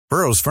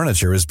Burrow's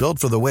furniture is built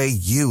for the way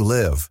you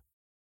live.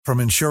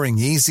 From ensuring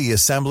easy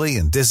assembly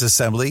and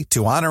disassembly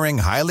to honoring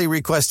highly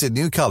requested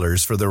new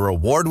colors for their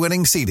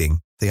award-winning seating,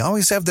 they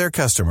always have their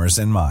customers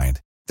in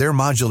mind. Their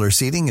modular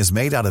seating is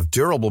made out of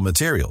durable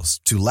materials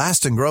to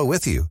last and grow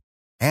with you.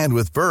 And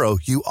with Burrow,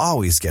 you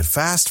always get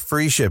fast,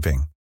 free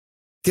shipping.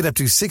 Get up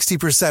to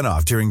 60%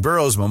 off during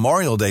Burrow's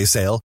Memorial Day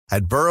sale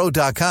at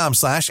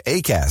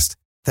burrow.com/ACAST.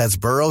 That's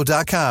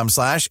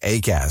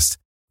burrow.com/ACAST.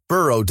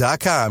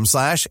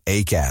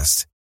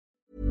 burrow.com/ACAST.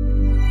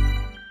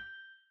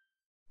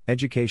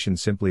 Education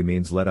simply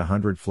means let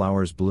 100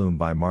 flowers bloom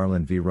by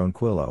Marlon V.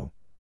 Ronquillo.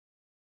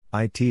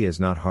 It is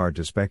not hard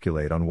to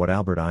speculate on what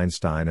Albert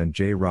Einstein and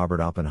J. Robert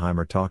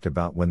Oppenheimer talked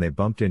about when they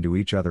bumped into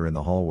each other in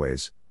the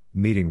hallways,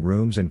 meeting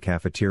rooms and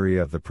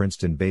cafeteria of the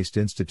Princeton-based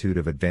Institute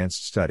of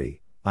Advanced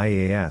Study,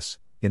 IAS,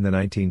 in the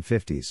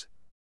 1950s.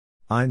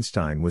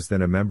 Einstein was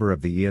then a member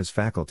of the IAS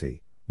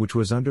faculty, which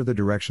was under the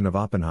direction of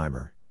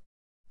Oppenheimer.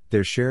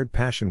 Their shared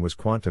passion was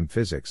quantum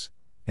physics,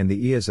 and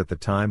the IAS at the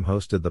time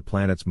hosted the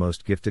planet's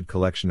most gifted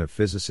collection of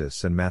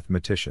physicists and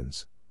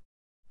mathematicians.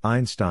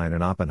 Einstein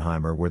and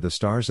Oppenheimer were the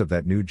stars of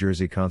that New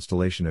Jersey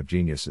constellation of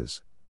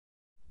geniuses.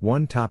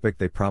 One topic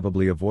they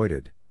probably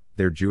avoided: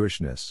 their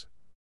Jewishness.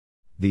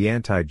 The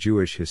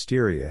anti-Jewish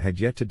hysteria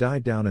had yet to die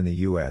down in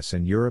the US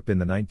and Europe in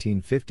the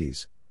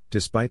 1950s,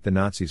 despite the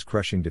Nazis'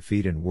 crushing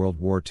defeat in World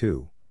War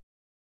II.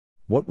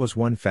 What was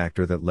one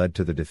factor that led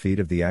to the defeat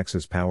of the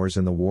Axis powers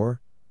in the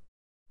war?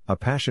 A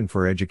passion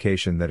for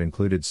education that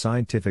included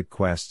scientific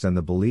quests and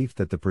the belief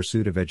that the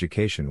pursuit of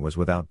education was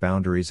without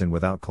boundaries and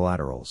without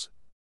collaterals.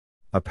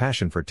 A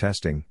passion for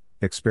testing,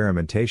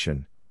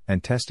 experimentation,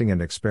 and testing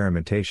and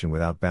experimentation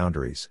without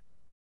boundaries.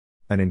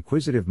 An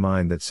inquisitive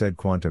mind that said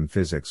quantum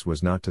physics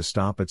was not to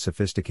stop at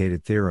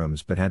sophisticated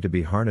theorems but had to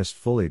be harnessed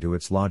fully to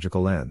its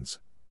logical ends.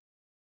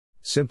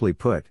 Simply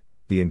put,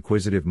 the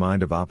inquisitive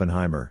mind of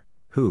Oppenheimer,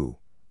 who,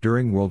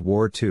 during World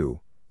War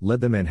II,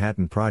 led the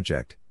Manhattan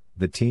Project,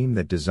 the team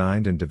that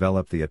designed and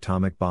developed the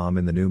atomic bomb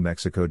in the New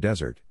Mexico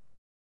desert.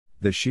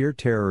 The sheer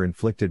terror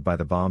inflicted by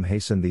the bomb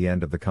hastened the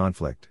end of the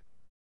conflict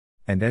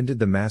and ended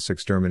the mass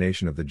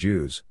extermination of the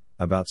Jews,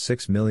 about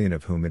 6 million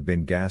of whom had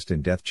been gassed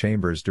in death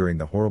chambers during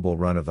the horrible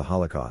run of the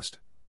Holocaust.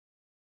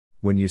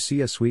 When you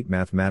see a sweet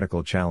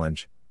mathematical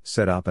challenge,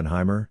 said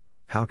Oppenheimer,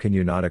 how can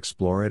you not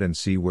explore it and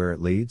see where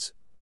it leads?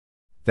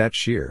 That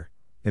sheer,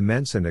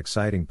 immense and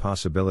exciting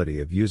possibility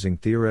of using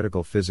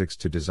theoretical physics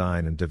to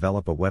design and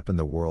develop a weapon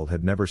the world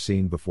had never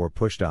seen before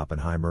pushed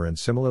Oppenheimer and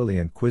similarly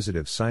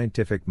inquisitive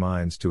scientific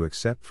minds to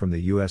accept from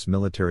the U.S.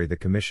 military the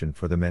commission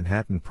for the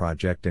Manhattan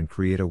Project and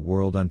create a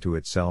world unto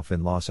itself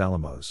in Los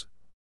Alamos.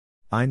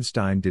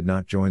 Einstein did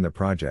not join the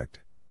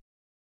project.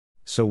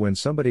 So when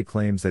somebody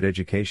claims that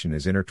education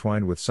is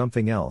intertwined with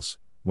something else,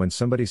 when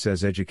somebody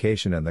says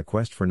education and the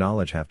quest for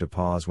knowledge have to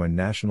pause when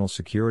national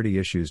security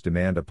issues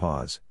demand a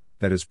pause,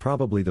 that is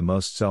probably the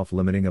most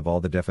self-limiting of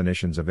all the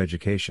definitions of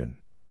education.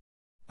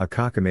 A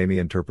cockamamie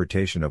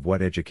interpretation of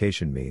what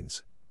education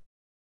means.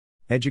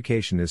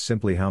 Education is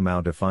simply how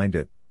Mao defined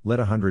it: let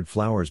 100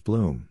 flowers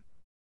bloom.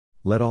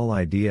 Let all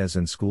ideas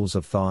and schools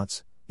of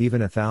thoughts,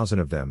 even 1,000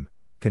 of them,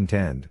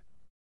 contend.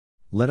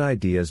 Let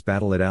ideas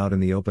battle it out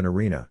in the open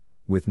arena,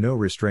 with no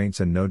restraints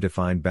and no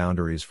defined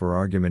boundaries for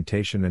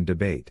argumentation and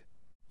debate.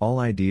 All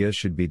ideas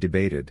should be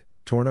debated,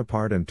 torn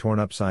apart and torn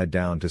upside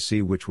down to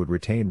see which would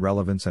retain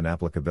relevance and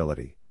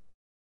applicability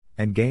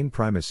and gain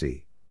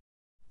primacy.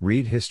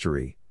 Read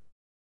history.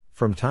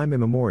 From time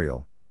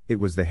immemorial, it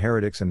was the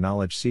heretics and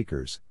knowledge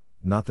seekers,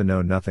 not the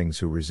know-nothings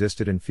who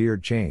resisted and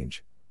feared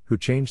change, who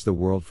changed the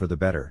world for the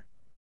better.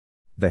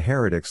 The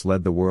heretics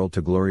led the world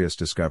to glorious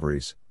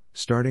discoveries,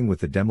 starting with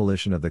the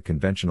demolition of the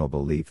conventional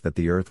belief that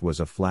the earth was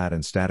a flat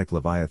and static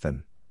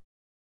leviathan.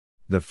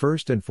 The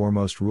first and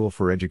foremost rule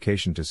for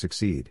education to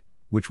succeed,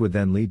 which would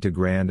then lead to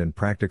grand and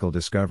practical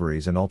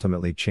discoveries and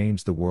ultimately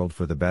change the world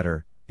for the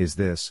better, is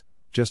this: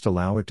 just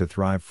allow it to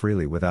thrive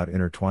freely without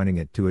intertwining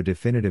it to a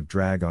definitive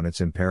drag on its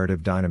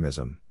imperative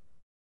dynamism.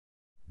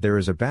 There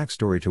is a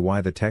backstory to why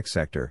the tech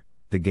sector,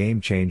 the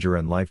game changer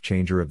and life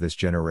changer of this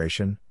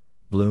generation,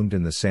 bloomed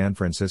in the San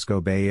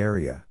Francisco Bay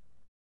Area.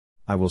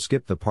 I will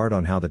skip the part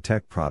on how the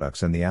tech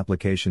products and the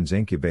applications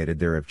incubated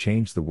there have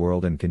changed the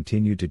world and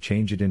continue to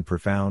change it in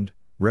profound,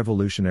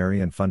 revolutionary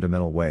and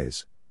fundamental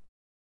ways.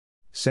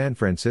 San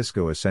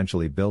Francisco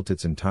essentially built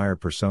its entire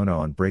persona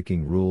on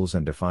breaking rules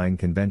and defying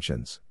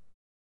conventions.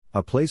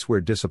 A place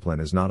where discipline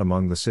is not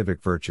among the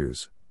civic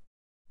virtues.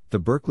 The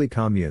Berkeley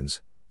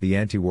communes, the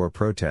anti-war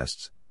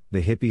protests,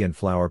 the hippie and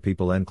flower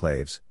people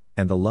enclaves,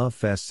 and the love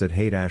fests at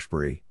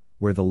Haight-Ashbury,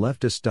 where the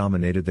leftists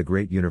dominated the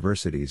great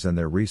universities and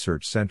their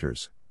research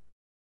centers.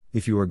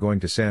 If you are going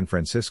to San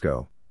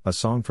Francisco, a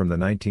song from the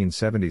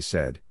 1970s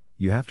said,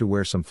 you have to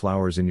wear some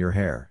flowers in your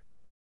hair.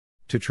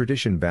 To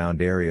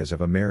tradition-bound areas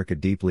of America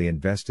deeply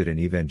invested in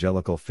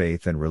evangelical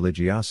faith and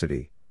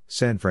religiosity,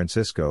 San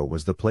Francisco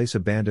was the place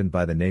abandoned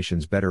by the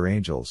nation's better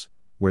angels,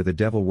 where the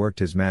devil worked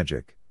his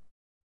magic.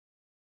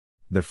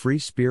 The free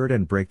spirit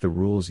and break the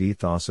rules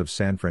ethos of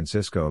San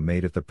Francisco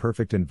made it the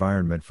perfect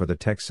environment for the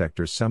tech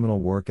sector's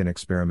seminal work in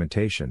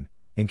experimentation,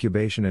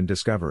 incubation and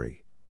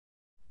discovery.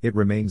 It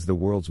remains the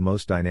world's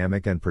most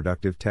dynamic and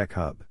productive tech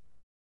hub.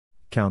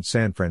 Count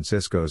San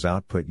Francisco's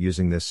output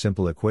using this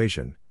simple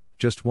equation.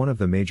 Just one of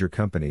the major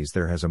companies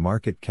there has a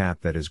market cap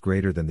that is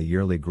greater than the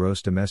yearly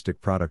gross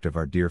domestic product of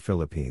our dear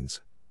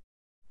Philippines.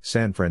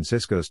 San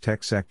Francisco's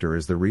tech sector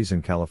is the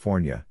reason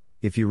California,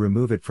 if you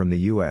remove it from the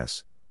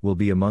US, will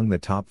be among the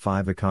top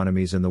 5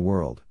 economies in the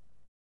world.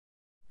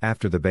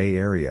 After the Bay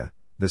Area,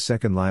 the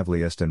second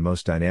liveliest and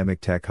most dynamic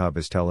tech hub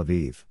is Tel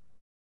Aviv.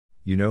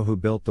 You know who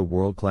built the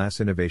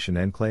world-class innovation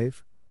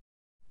enclave?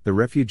 The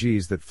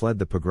refugees that fled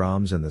the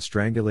pogroms and the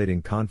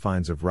strangulating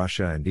confines of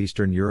Russia and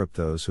Eastern Europe,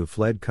 those who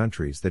fled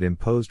countries that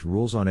imposed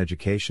rules on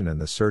education and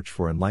the search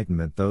for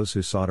enlightenment, those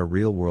who sought a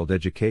real-world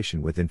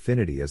education with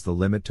infinity as the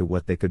limit to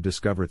what they could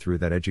discover through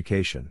that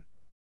education.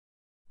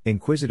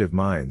 Inquisitive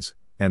minds,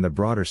 and the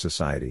broader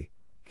society,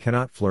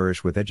 cannot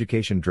flourish with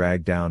education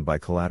dragged down by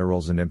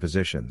collaterals and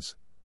impositions.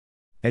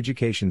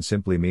 Education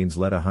simply means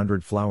let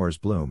 100 flowers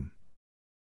bloom.